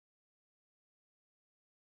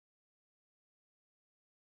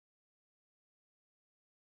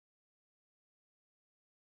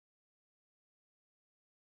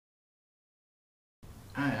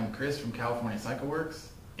Hi, I'm Chris from California Cycleworks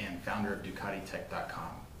and founder of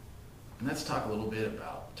DucatiTech.com. And let's talk a little bit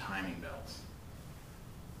about timing belts.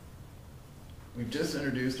 We've just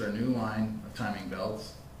introduced our new line of timing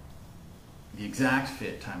belts, the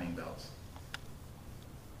ExactFit timing belts.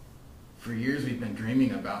 For years we've been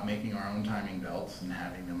dreaming about making our own timing belts and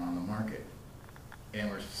having them on the market. And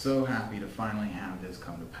we're so happy to finally have this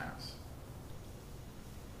come to pass.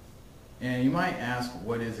 And you might ask,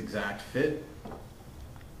 what is ExactFit?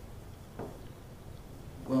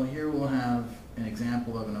 Well, here we'll have an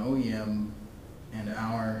example of an OEM and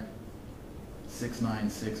our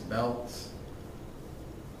 696 belts.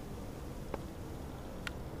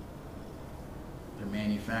 They're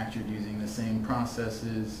manufactured using the same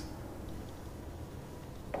processes,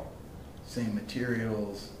 same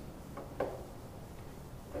materials,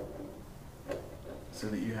 so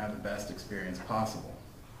that you have the best experience possible.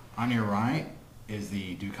 On your right is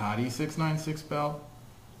the Ducati 696 belt,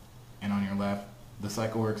 and on your left the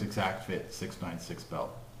Cycleworks ExactFit 696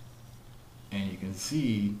 belt. And you can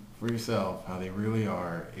see for yourself how they really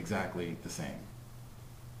are exactly the same.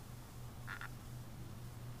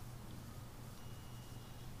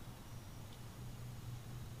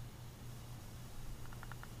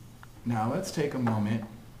 Now let's take a moment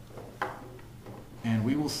and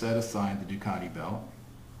we will set aside the Ducati belt.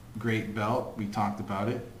 Great belt, we talked about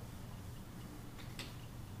it.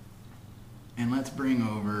 And let's bring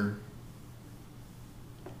over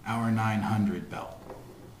our 900 belt.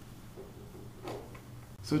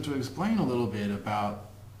 So to explain a little bit about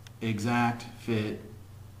ExactFit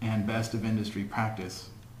and best of industry practice,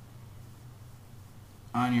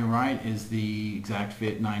 on your right is the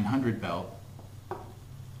ExactFit 900 belt,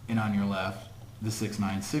 and on your left the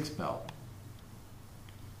 696 belt.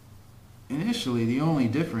 Initially, the only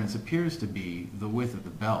difference appears to be the width of the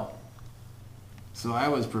belt. So I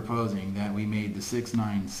was proposing that we made the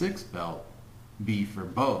 696 belt be for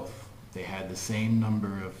both. They had the same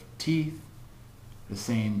number of teeth, the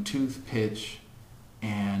same tooth pitch,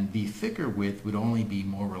 and the thicker width would only be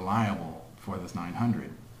more reliable for this 900.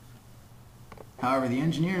 However, the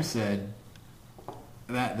engineer said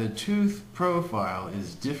that the tooth profile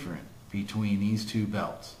is different between these two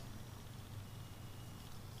belts.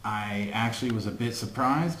 I actually was a bit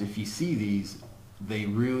surprised. If you see these,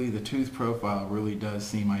 the tooth profile really does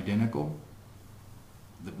seem identical.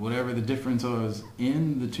 Whatever the difference was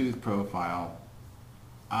in the tooth profile,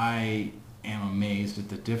 I am amazed at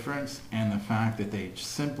the difference and the fact that they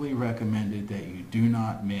simply recommended that you do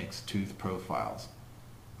not mix tooth profiles.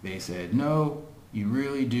 They said, no, you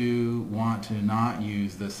really do want to not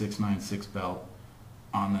use the 696 belt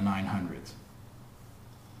on the 900s.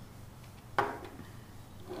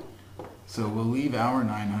 So we'll leave our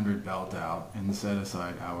 900 belt out and set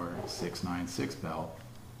aside our 696 belt.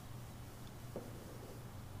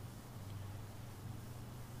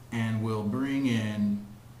 And we'll bring in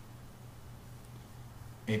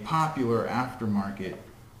a popular aftermarket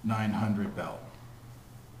 900 belt.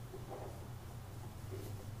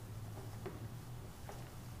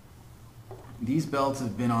 These belts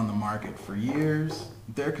have been on the market for years.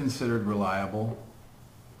 They're considered reliable.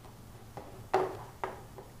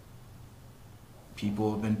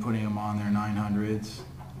 People have been putting them on their 900s,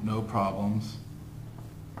 no problems.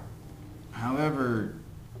 However,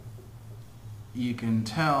 you can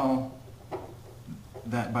tell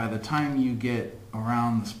that by the time you get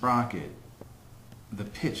around the sprocket, the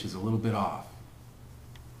pitch is a little bit off.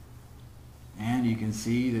 And you can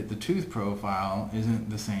see that the tooth profile isn't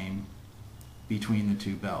the same between the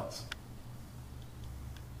two belts.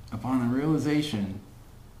 Upon the realization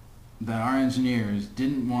that our engineers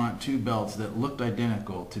didn't want two belts that looked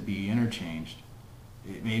identical to be interchanged,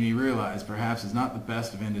 it made me realize perhaps it's not the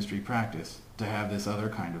best of industry practice to have this other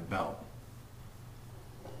kind of belt.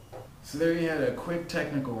 So there you had a quick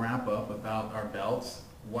technical wrap up about our belts,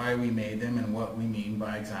 why we made them, and what we mean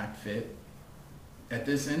by ExactFit. At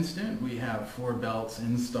this instant, we have 4 belts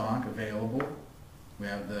in stock available. We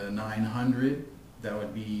have the 900, that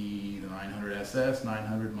would be the 900 SS,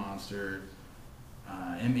 900 Monster,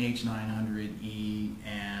 MH900E,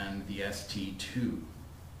 and the ST2.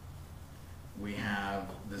 We have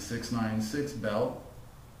the 696 belt,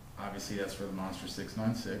 obviously that's for the Monster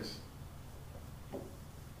 696.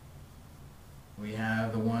 We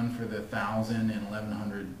have the one for the 1000 and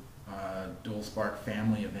 1100 dual spark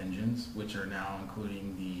family of engines, which are now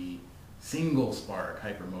including the single spark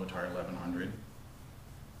Hypermotar 1100,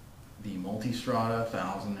 the Multistrada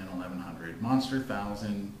 1000 and 1100, Monster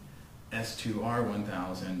 1000, S2R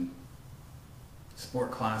 1000,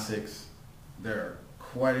 Sport Classics. There are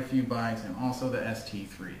quite a few bikes, and also the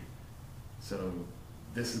ST3. So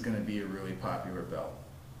this is going to be a really popular belt.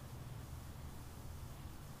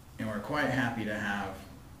 quite happy to have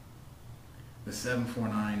the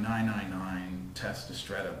 749999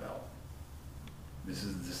 Testastretta belt. This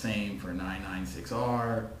is the same for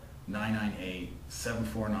 996R, 998,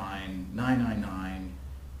 749, 999,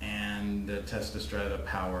 and the Testastretta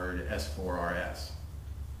powered S4RS.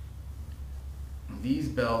 These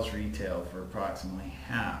belts retail for approximately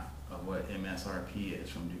half of what MSRP is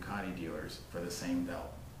from Ducati dealers for the same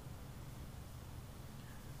belt.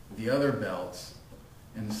 The other belts,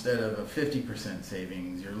 instead of a 50%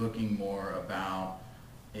 savings, you're looking more about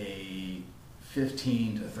a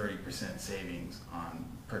 15 to 30% savings on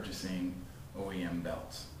purchasing OEM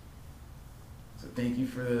belts. So thank you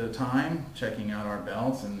for the time checking out our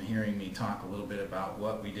belts and hearing me talk a little bit about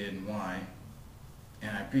what we did and why.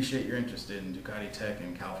 And I appreciate your interest in Ducati Tech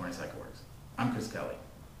and California Cycleworks. I'm Chris Kelley.